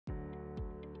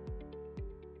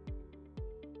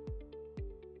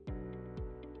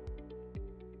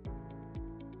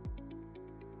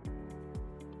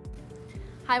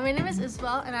Hi, my name is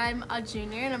Isabel and I'm a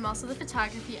junior and I'm also the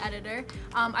photography editor.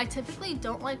 I typically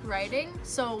don't like writing,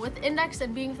 so with Index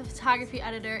and being the photography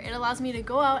editor, it allows me to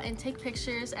go out and take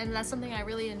pictures, and that's something I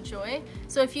really enjoy.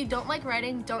 So if you don't like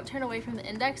writing, don't turn away from the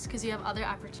Index because you have other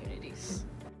opportunities.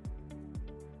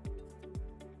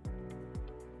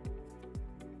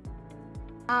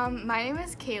 My name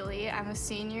is Kaylee. I'm a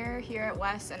senior here at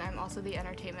West and I'm also the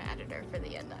entertainment editor for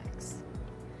the Index.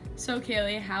 So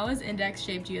Kaylee, how has Index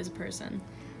shaped you as a person?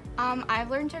 I've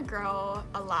learned to grow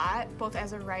a lot, both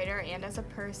as a writer and as a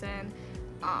person.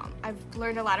 I've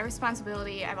learned a lot of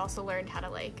responsibility. I've also learned how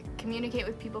to communicate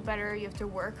with people better. You have to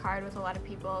work hard with a lot of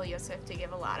people. You also have to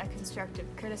give a lot of constructive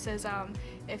criticism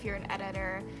if you're an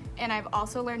editor. And I've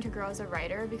also learned to grow as a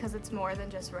writer because it's more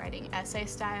than just writing essay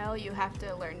style. You have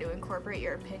to learn to incorporate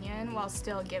your opinion while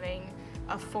still giving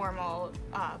a formal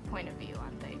point of view on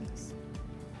things.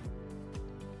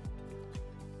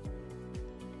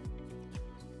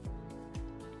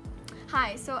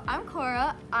 Hi, so I'm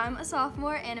Cora. I'm a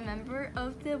sophomore and a member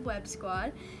of the Web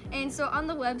Squad. And so on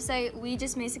the website, we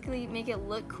just basically make it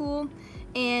look cool.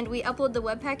 And we upload the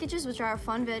web packages, which are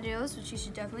fun videos, which you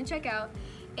should definitely check out.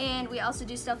 And we also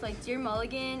do stuff like Dear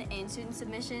Mulligan and student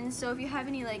submissions. So if you have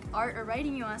any art or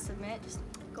writing you want to submit, just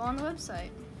go on the website.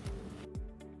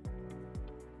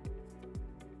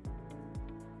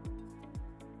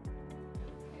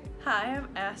 Hi, I'm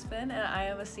Aspen, and I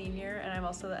am a senior, and I'm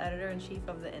also the editor-in-chief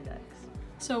of the Index.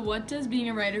 So what does being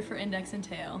a writer for Index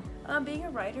entail? Being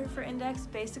a writer for Index,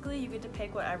 basically you get to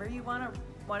pick whatever you want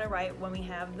to write when we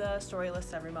have the story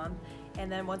lists every month,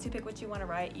 and then once you pick what you want to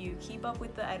write, you keep up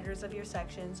with the editors of your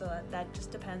section, so that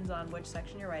just depends on which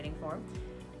section you're writing for.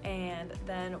 And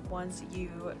then once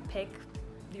you pick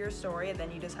your story,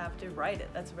 then you just have to write it.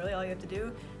 That's really all you have to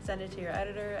do. Send it to your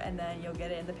editor, and then you'll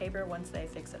get it in the paper once they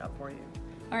fix it up for you.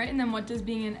 All right, and then what does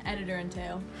being an editor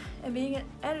entail? And being an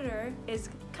editor is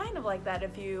kind of like that.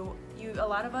 If a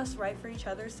lot of us write for each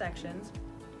other's sections,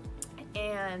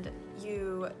 and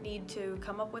you need to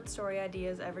come up with story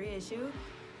ideas every issue.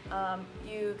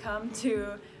 You come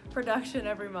to production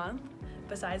every month,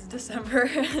 besides December.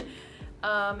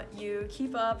 You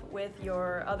keep up with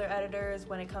your other editors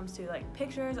when it comes to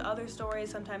pictures, other stories.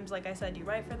 Sometimes, like I said, you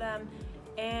write for them,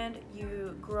 and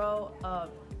you grow a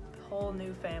whole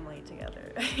new family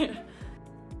together.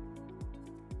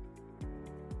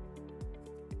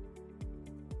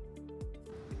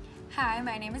 Hi,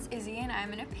 my name is Izzy and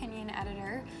I'm an opinion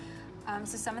editor.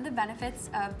 So some of the benefits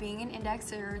of being an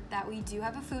Index are that we do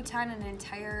have a futon and an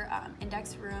entire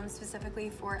Index room specifically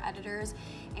for editors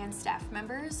and staff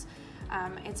members.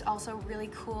 It's also really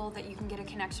cool that you can get a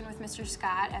connection with Mr.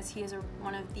 Scott, as he is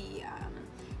one of the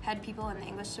head people in the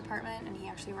English department and he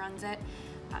actually runs it.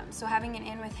 So having an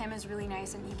in with him is really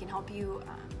nice, and he can help you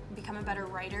become a better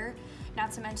writer.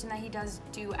 Not to mention that he does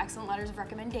do excellent letters of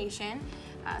recommendation.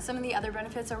 Some of the other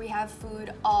benefits are we have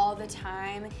food all the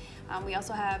time. We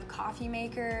also have coffee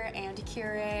maker and a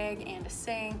Keurig and a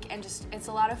sink, and it's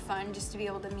a lot of fun just to be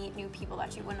able to meet new people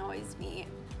that you wouldn't always meet.